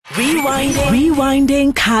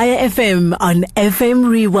Rewinding Kaya FM on FM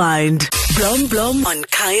Rewind. Blom Blom on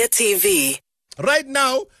Kaya TV. Right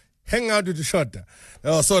now, hang out with the SHOTA.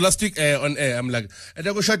 So last week on air, I'm like, I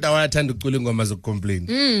don't go SHOTA. I want to call ngoma zo complain.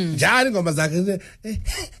 Jani ngoma zakhe.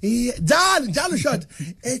 Jani SHOTA.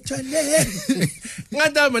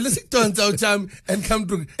 Ngadama lesitonsa ucham and come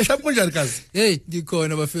through. Shapunjani kazi. Hey,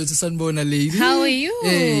 ngikhona bafethu sanibona lady. How are you?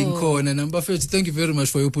 Hey, ngikhona nami bafethu. Thank you very much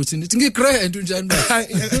for your opportunity. Ngigrand unjani ba?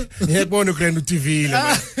 Ngiyabona ugrand uTV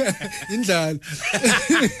le. Indlala.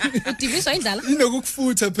 uTV so indlala?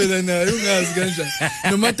 Inokukufutha phela nayo ungazi kanjani.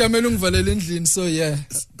 Nomatamela ungivalele endlini so yeah.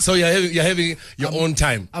 So you're having your own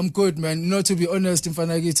time. I'm good, man. Not to be honest,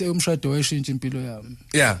 mfana kithi umshado weshintsha impilo yami.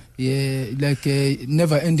 Yeah. Yeah, like a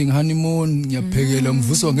never ending honeymoon. Ngiyaphekela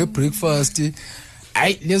ngivuswa ngebreakfast.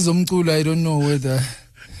 Ay lezomculo I don't know whether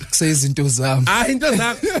say izinto zami. Into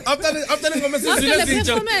zakho. After ngoma sizile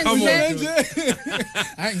izinto. Come on.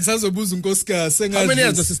 Hayi ngisazobuza unkosikazi sengazi. How many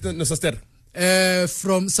years no sister?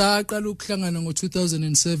 From saqala ukuhlangana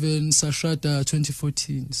ngo2007 SHOTA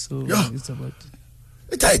 2014 so it's about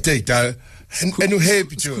Tight and you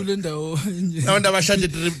happy too. Cool ndawo. Now ndabashade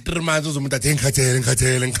 3 months uzomuntu athi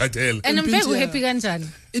ngikhathele. And I'm very happy kanjani.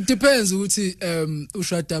 It depends ukuthi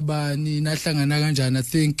ushada bani nahlangana kanjani. I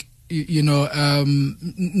think you know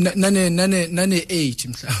nane age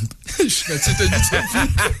mhlawumbe.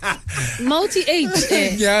 Multi age.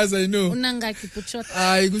 Yes, I know. Unangaki putshot.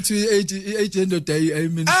 Ay ukuthi age endoda I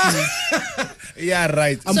mean. Yeah,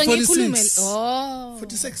 right. I'm so 46. Oh.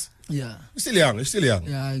 46. Yeah. You're still young.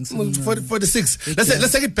 Yeah, 46.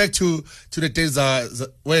 Let's take it back to the days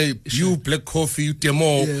where you Black Coffee, you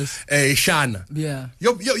demo, yes. Shana. Yeah.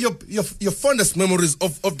 Your fondest memories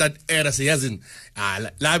of that era say as in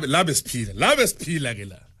labes pila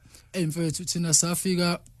gela. In fact, thina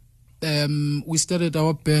safika we started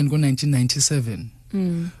our band in 1997.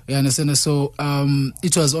 You understand? So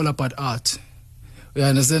it was all about art. You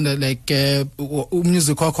understand that like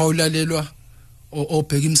music wakho ulalelwa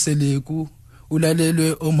obheka imseleku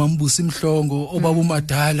ulalelwe omambusi imhlongo obaba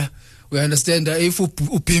umadala. We understand that if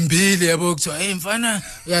ubhimbile yabo kuthiwa hey mfana,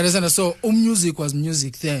 you understand? So music was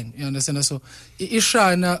music then, you understand? So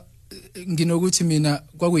ishana nginokuthi mina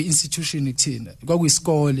kwakuyi institution kuthina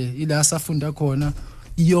kwakuyisikole ila safunda khona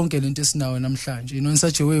yonke lento esinayo namhlanje, you know, in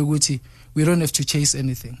such a way ukuthi we don't have to chase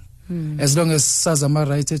anything. As long as saza ama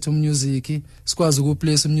right to music sikwazi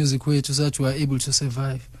ukuplace music wethu so that we are able to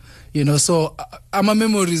survive, you know. So our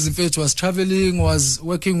memories in fact was traveling, was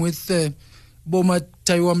working with Boma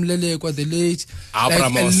Taiwa Mlelekwa the late, like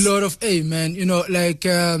a lot of man, you know, like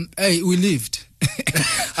we lived.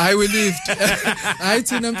 we lived.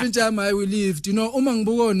 We lived. You know, uma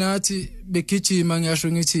ngibuka nathi begijima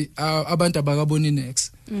ngiyasho ngithi abantu abakaboni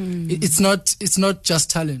next. It's not just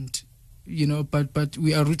talent, you know, but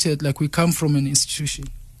we are rooted, like we come from an institution.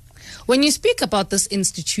 When you speak about this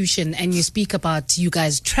institution and you speak about you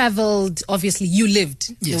guys traveled, obviously you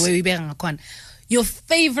lived. Yes. The way we began. Your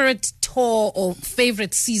favorite tour or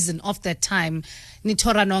favorite season of that time,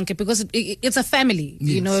 Nitora Nonke, because it's a family,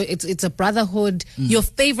 yes. You know, it's a brotherhood. Your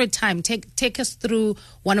favorite time, take us through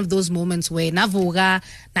one of those moments where Navuga,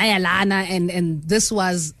 Nayalana, and this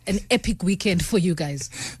was an epic weekend for you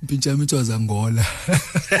guys. It was Angola.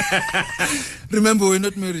 Remember, we're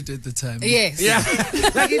not married at the time. Yes. Yeah.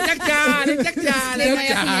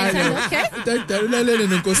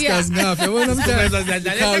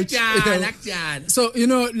 So, you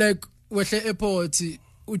know, like, we're airport,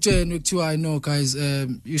 I know, guys,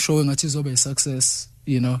 you're showing at a success,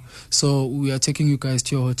 you know. So we are taking you guys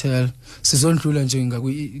to your hotel.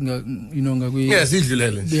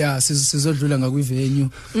 Venue.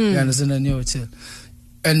 You understand, in your hotel.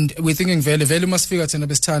 And we're thinking very must figure out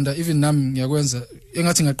an standard. Even nam ngiyakwenza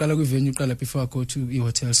engathi ngaqala ku venue qala before I go to the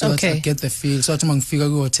hotel. So that I get the feel. So that mangifika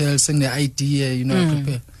ku hotel sing the idea, you know,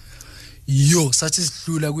 prepare. Yo, such is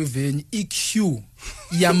dlula ku venue EQ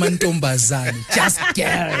yamantombazane, just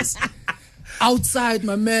girls. Outside,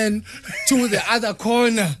 my man, to the other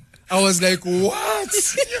corner. I was like, what? I was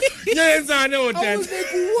like,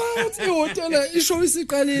 what?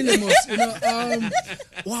 You know,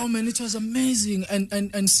 wow, man, it was amazing.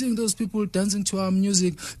 And seeing those people dancing to our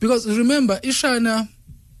music. Because remember, Ishana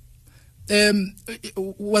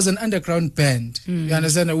was an underground band. You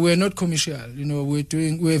understand? We're not commercial. You know, we're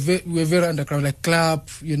very underground, like club,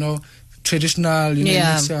 you know, traditional, you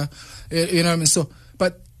know, mixture, you know what I mean? So,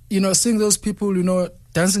 but, you know, seeing those people, you know,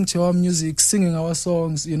 dancing to our music, singing our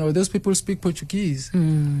songs, you know, those people speak Portuguese.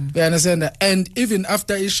 You understand that? And even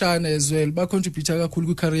after Ishana as well, ba contribute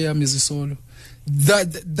kakhulu career music solo.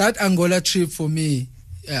 That Angola trip for me,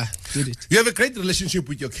 did it. You have a great relationship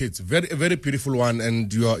with your kids, a very beautiful one,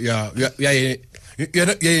 and you're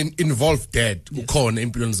involved dad.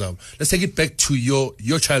 Yes. Let's take it back to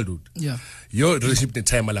your childhood. Yeah. Your relationship in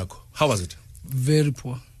time alako. How was it? Very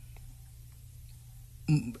poor.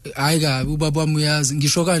 Aiga ubaba wami uyazi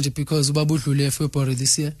ngisho kanje because ubaba udlule February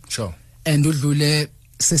this year. Sure. And udlule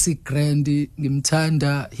sesi grand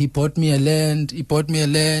ngimthanda. He bought me a land,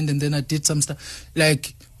 and then I did some stuff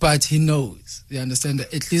like, but he knows, you understand,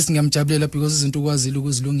 at least ngiyamjabulela because izinto ukwazile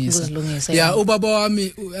ukuzilungisa. Yeah, ubaba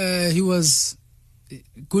wami he was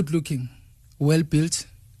good looking, well built,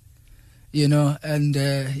 you know, and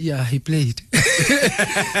he played.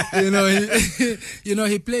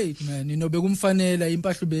 he played, man. You know, bekumfanela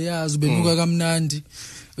impahla beyazi benuka kamnandi.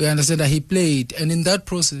 You understand that he played, and in that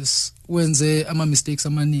process wenze ama mistakes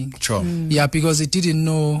amaningi. Sure. Yeah, because he didn't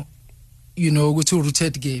know, you know, ukuthi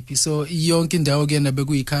rooted gap. So yonke indawo kuyena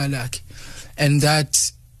bekuyikhaya lakhe, and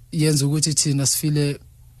that yenza ukuthi thina sifile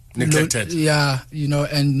neglected. Yeah, you know,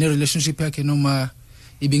 and ne relationship yakhe noma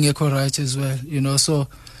ibingekho right as well, you know. So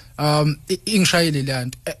ingishayile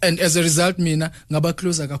land, and as a result mina ngaba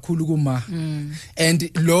closer kakhulu kuma, and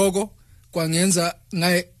logo kwangenza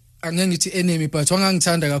angeke ngithi enemy, but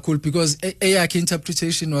wangangithanda kakhulu because eyakhe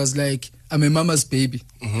interpretation was like I'm a mama's baby.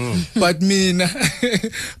 but mina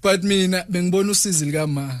bengibona usizi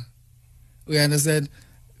likama. You understand?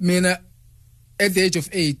 Mina at the age of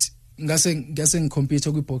 8 ngase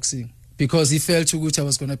ngicompete kwi-boxing because he felt ukuthi I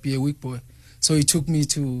was going to be a weak boy. So he took me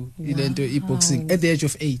to boxing at the age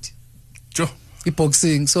of 8. Sure.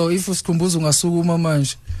 I-boxing. So if usikhumbuza ungasukuma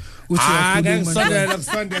manje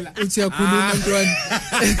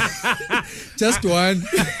just one.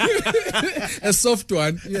 A soft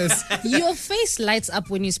one. Yes. Your face lights up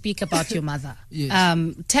when you speak about your mother.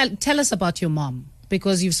 Yes. Tell us about your mom,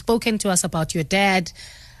 because you've spoken to us about your dad.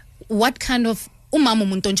 What kind of umama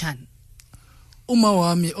umuntu? Uma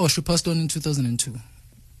wami, she passed on in 2002.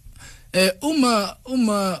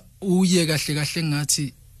 Uma uye kahle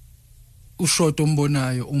ngathi uShota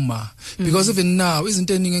ombonayo uma, because even now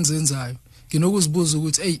izinto eningi engizenzayo nginokuzibuza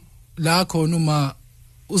ukuthi hey la khona uma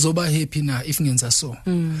uzoba happy na if ngenza so.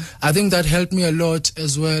 I think that helped me a lot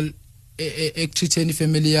as well treating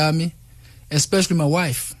family yami, especially my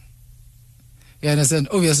wife. You understand?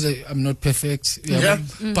 Obviously I'm not perfect,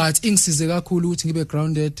 but ingisize kakhulu ukuthi ngibe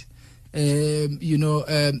grounded. You know,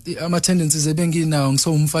 ama tendencies ebenginawo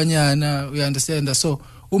ngisomfanyana, you understand? So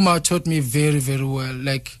Uma taught me very, very well.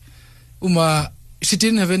 Like Uma, she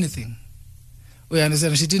didn't have anything. We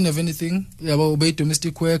understand, she didn't have anything. Yeah, but obey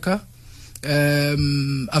domestic worker.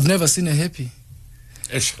 I've never seen her happy.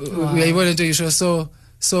 Wow.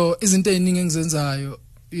 So isn't there anything engizenzayo?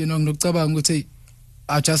 You know, ngicabanga ukuthi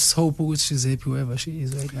I just hope she's happy wherever she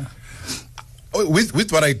is right now.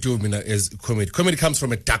 With what I do, Mina, is comedy. Comedy comes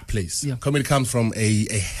from a dark place. Yeah. Comedy comes from a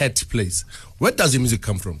hurt place. Where does your music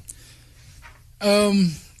come from?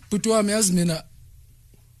 But as Mina,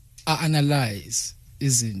 I analyze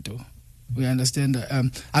izinto. We understand that.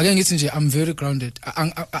 Again, I'm very grounded.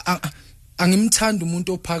 Angimthanda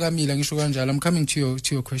umuntu ophakamile ngisho kanjalo. I'm coming to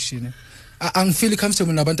your question. Angifeel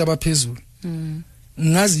comfortable nabantu abaphezulu.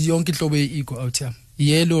 Ngazi yonke inhlobo ye-ego out here.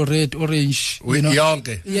 Yellow, red, orange. You know?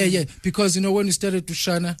 Yeah. Because you know when you started to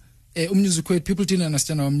shana music, people didn't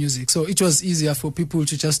understand our music, so it was easier for people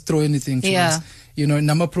to just throw anything to us. You know,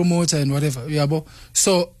 nama promoter and whatever.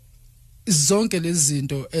 So zonke lezi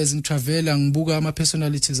zinto as ngitravela ngibuka ama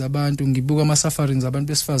personalities abantu, ngibuka ama sufferings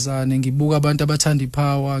abantu besifazane, ngibuka abantu abathanda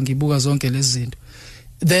ipower, ngibuka zonke lezi zinto.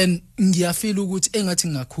 Then ngiyafeel ukuthi engathi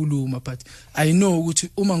ngakhuluma, but I know ukuthi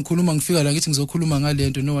uma ngikhuluma ngifika la ngithi ngizokhuluma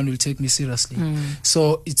ngalento, no one will take me seriously.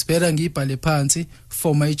 So it's better ngibhale phansi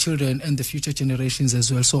for my children and the future generations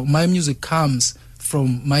as well. So my music comes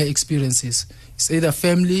from my experiences. It's either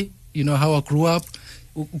family, you know, how I grew up,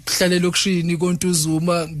 ukuhlala lokishini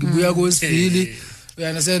kontuzuma ngibuya koSivili, you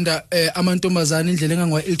understand, amantombazana indlela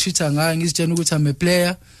engangwa ill-treater ngayo ngizitshela ukuthi I'm a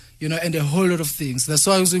player, you know, and a whole lot of things. That's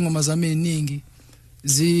why uzingoma zami eningi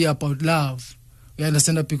about love. You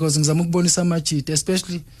understand that? Because ngizama ukubonisa amajita,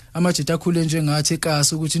 especially amajita akhule njengathi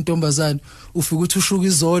eKasa, ukuthi intombazane ufika uthi ushuka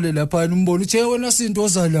izole lapha umbona uthi wena sinto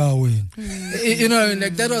ozala wena. You know,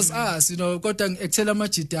 like that was us, you know, kodwa ngicela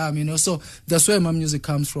amajita ami, you know. So that's where my music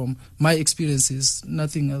comes from, my experiences,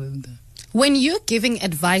 nothing other than that. When you're giving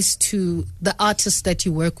advice to the artists that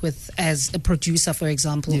you work with as a producer, for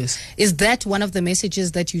example, yes, is that one of the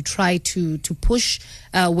messages that you try to push,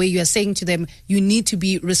 where you are saying to them, you need to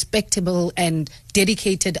be respectable and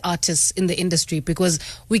dedicated artists in the industry? Because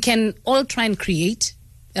we can all try and create,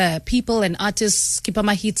 people and artists, keep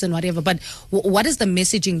my hits and whatever, but what is the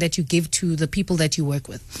messaging that you give to the people that you work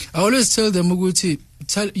with? I always tell them ukuthi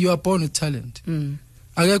you are born with talent.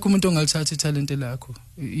 Akekho umuntu ongalithatha talent lakho.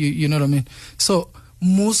 You know what I mean? So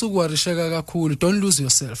musu kwarisheka kakhulu, don't lose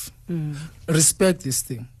yourself. Respect this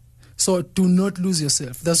thing. So do not lose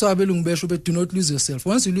yourself. That's why abelungu besho be do not lose yourself.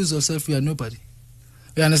 Once you lose yourself, you are nobody.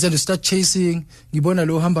 You understand? You start chasing, ngibona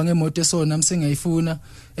lo hamba ngemoto esona msengayifuna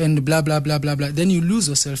and blah blah blah blah blah. Then you lose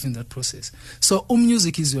yourself in that process. So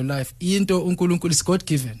music is your life. Into uNkulunkulu is God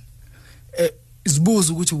given.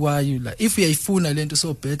 Isibuzo ukuthi why you like. If uyayifuna lento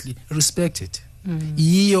so badly, respect it.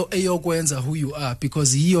 Yiyo eyokwenza who you are,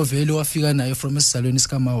 because yiyo vele wafika nayo from esisalweni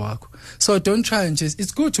sikama wakho. So don't try and chase.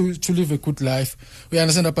 It's good to live a good life. We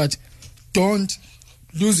understand, but don't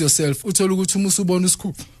lose yourself. Uthola ukuthi umusubona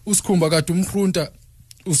usikhumba kade umkrunta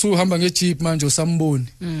usuhamba ngejeep manje usamboni.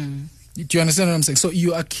 Do you understand what I'm saying? So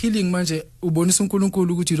you are killing manje ubonisa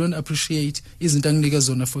uNkulunkulu ukuthi you don't appreciate izinto anginike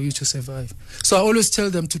zona for you to survive. So I always tell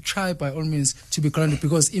them to try by all means to be grounded,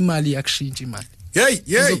 because imali yakushintsha imali.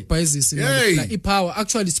 Like power,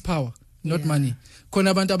 actually it's power, not money.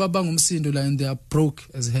 Khona abantu ababanga umsindo la and they are broke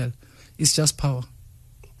as hell. It's just power.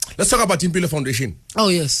 Let's talk about Impilo Foundation. Oh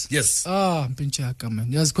yes. Yes. Mpinchaka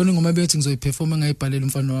man. Yazi khona ngoma bethi ngizoyiperforma ngayibhalela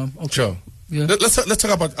umfana wami. Okay. Sure. Yeah. Let's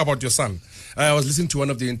talk about your son. I was listening to one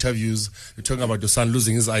of the interviews. You're talking about your son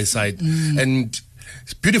losing his eyesight, and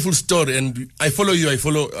it's a beautiful story. And I follow you. I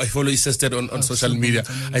follow his sister on social media.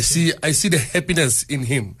 I see the happiness in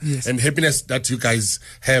him, yes, and happiness that you guys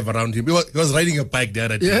have around him. He was riding a bike the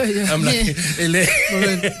other day. Yeah. I'm like,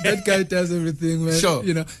 man, that guy does everything, man. Sure.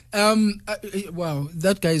 You know. Wow,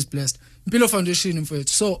 that guy is blessed. Impilo Foundation for it.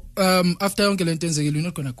 So after yonke lento enzekile, we're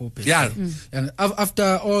not gonna go back. Yeah. And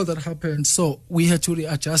after all that happened, so we had to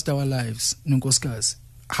readjust our lives, Nkosikazi.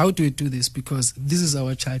 How do we do this? Because this is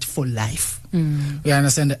our child for life. We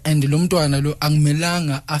understand. And lo mntwana lo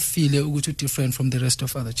angimelanga afile ukuthi different from the rest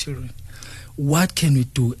of other children. What can we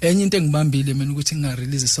do? Enye into engibambile mina ukuthi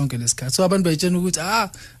ngingarelease sonke lesikhathi. So abantu bayitshena ukuthi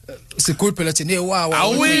sikhulu phela thina wow.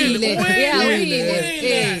 Awile.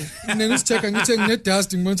 Ngicheck ngithi ngine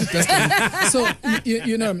dust ngibona dust. So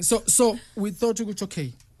you know, so we thought ukuthi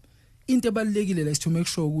okay. Into ebalekile is to make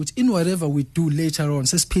sure ukuthi in whatever we do later on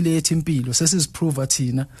sesiphile ethi impilo sesiziprove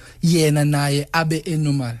thina yena naye abe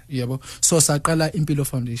normal, yabo. So saqala Impilo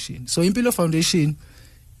Foundation. So Impilo Foundation,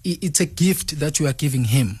 it's a gift that you are giving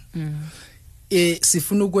him.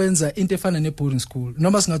 Sifuna ukwenza into efana ne boarding school,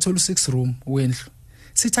 noma singathola 6 room wendlu,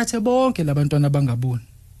 sithathe bonke labantwana abangaboni,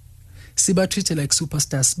 siba treat like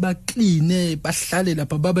superstars, ba clean, bahlale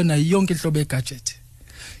lapha baba na yonke inhlobo egadget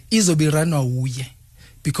izobe ranwa uye,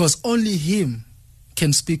 because only him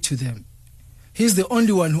can speak to them. He's the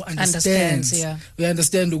only one who understands. Yeah. We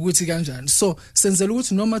understand ukuthi kanjani. So senzela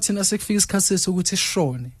ukuthi noma thina sekufika isikhathi sethu ukuthi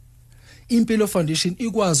sishone, Impilo Foundation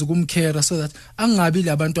ikwazi ukumkhera so that angabi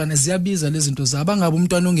labantwana ziyabiza lezi zinto zabo, angabi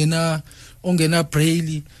umntwana ongena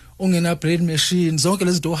braille, ongena braille machine, zonke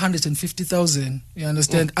lezi zinto 150,000. You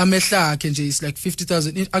understand? Amehla akhe nje is like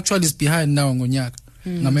 50,000. It actually is behind now ngonyaka.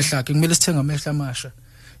 Ngamehla akhe kumele sithenga amehla amasha.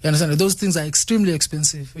 You understand? Those things are extremely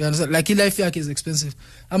expensive. You understand? Like life yakhe is expensive.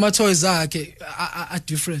 Ama toys akhe are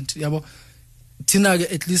different. Yabo. Thina ke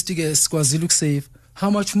at least ke sikwazile ukusave. How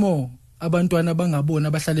much more? Abantwana bangabona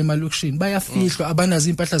abahlala emalokishini bayafihlwa, abanazo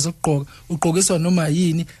impahla zokugqoka, ugqokiswa noma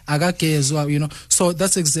yini akagezwa, you know. So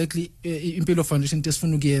that's exactly Impilo Foundation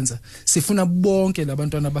tesifuna ukuyenza. Sifuna bonke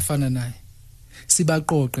labantwana abafana naye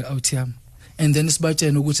sibaqoqe out yami, and then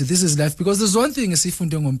sibatshene ukuthi this is life, because there's one thing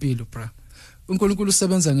esifunde ngompilo, bra. uNkulunkulu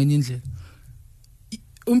usebenza ngenye indlela.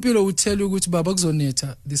 Umpilo uthela ukuthi baba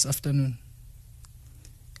kuzonetha this afternoon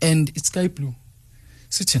and it's sky blue.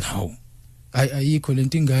 Sithi how ayikho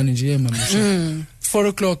lento ingane nje yemama. 4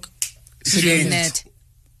 o'clock Net.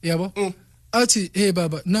 yabo. Athi hey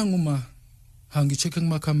baba nanguma hangichecke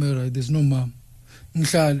kuma camera, there's no mom.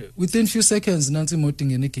 Ngihlale within few seconds nansi imoto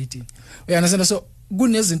ingene egate. You understand? So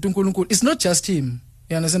kunezinto uNkulunkulu, it's not just him.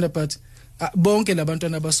 You understand? But bonke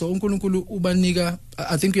labantwana baso uNkulunkulu ubanika,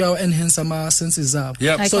 I think you are enhance ama senses up,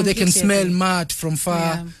 so they can smell mud from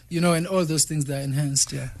far, you know, and all those things that are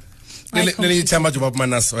enhanced. Leli thamba Bob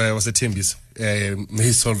Manas was a Timbis. May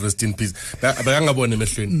his soul rest in peace. Bayangabona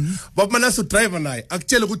emehlweni. Bob Manas driver naye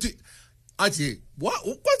akutshela ukuthi athi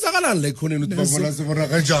kwenzakalani la khona ukuthi Bob Manas ubona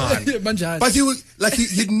kanjani. But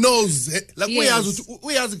he knows, like uyazi ukuthi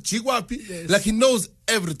uyazi kujikwaphi, like he knows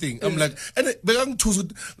everything. I'm like, and long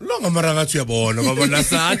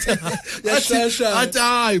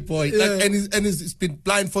boy. Like, and he's been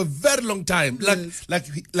blind for a very long time,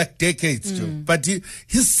 like decades too. But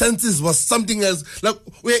his senses was something else. Like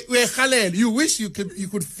you wish you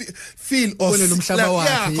could feel or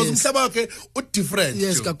because different.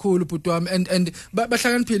 Yes, kakhulu butwami and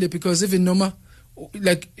bahlakaniphile because even noma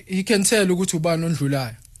like he can tell ukuthi ubani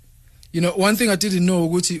ondlulayo. You know, one thing I didn't know,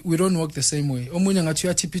 we don't work the same way. Omunye ngathi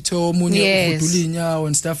uyatipito, omunye udula inyawo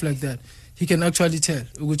and stuff like that. He can actually tell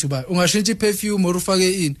ukuthi ubani. Ungashintsha perfume or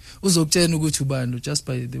ufake in, uzokutshela ukuthi ubani just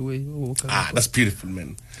by the way. That's beautiful,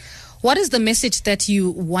 man. What is the message that you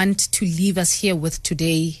want to leave us here with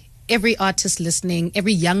today? Every artist listening,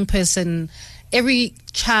 every young person, every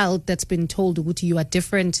child that's been told ukuthi you are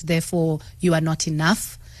different, therefore you are not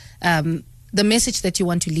enough. The message that you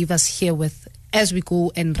want to leave us here with as we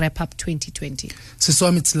go and wrap up 2020.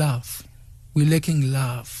 Siswami, it's love. We're lacking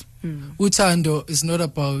love. Uthando is not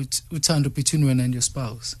about uthando between you and your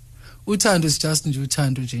spouse. Uthando is just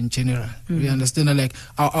uthando in general. You understand? Like,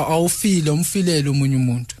 umfilele omunye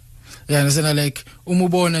umuntu. You understand? Like,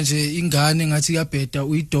 umubona nje ingane ngathi yabheda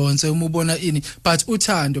uyidonse umubona ini. But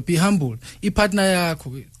uthando, be humble. Ipartner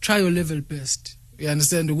yakho, try your level best. You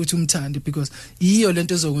understand ukuthi umthandi because iyo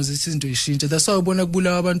lento ezokwenza izinto ishintshe. That's why ubona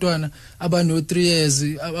kubulawa abantwana abano 3 years,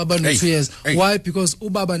 abano 2 years. Why? Because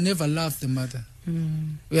ubaba never loved the mother.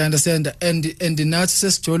 We understand and nathi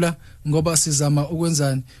sesijola ngoba sizama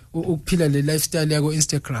ukwenzani ukuphila le lifestyle yako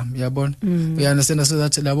Instagram yabona. We understand so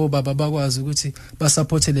that labo baba bakwazi ukuthi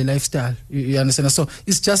basupport le lifestyle. You understand? So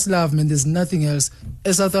it's just love, man. There's nothing else.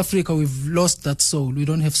 In South Africa we've lost that soul. We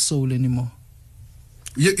don't have soul anymore.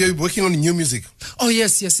 You're working on new music. Oh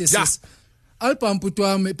yes. Album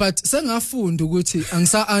putwami, but sengafunda ukuthi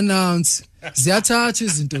angisa announce ziyathatha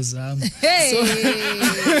izinto zami. So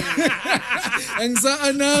angisa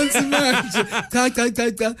announce manje. Cha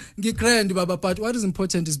ngigrand baba, but what is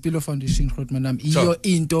important is Bilo Foundation Grootman iyo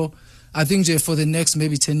into. I think for the next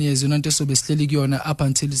maybe 10 years unanto sobe sihleli kuyona up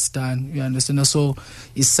until it's done. You understand? So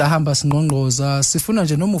isahamba singqongqoza sifuna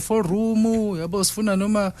nje noma 4 room yabo sifuna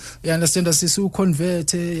noma you understand sisi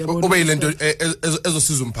uconvert yabo ube lento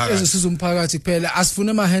ezosiza umphakathi kuphela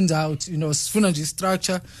asifuna ama handout, you know, sifuna nje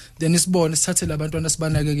structure then isibone sithathele abantwana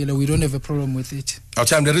sibanakekele. We don't have a problem with it.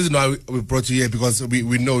 The reason why we brought you here because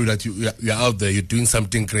we know that you're out there, you're doing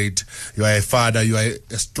something great. You are a father, you are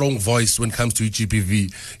a strong voice when it comes to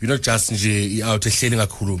GPV. You're not just out you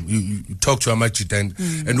talk to Amajit and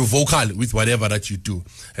you're vocal with whatever that you do,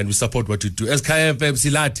 and we support what you do. As KFM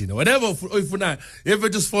Silati, whatever if it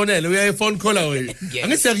just phone, we are a phone call away. I'm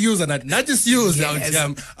not use that, not just use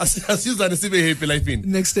as use that happy life in.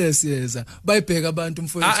 Next year, yes. Bye peg abantu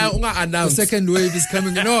the second wave is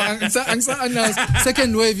coming. No, announce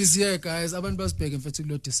second wave is here, guys. Abantu basibheke mfethu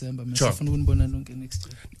December. Sifuna ukunibona nonke next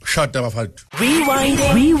year. SHOTA bafowethu.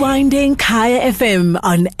 Rewinding Kaya FM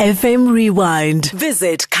on FM Rewind.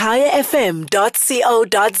 Visit kayafm.co.za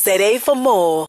for more.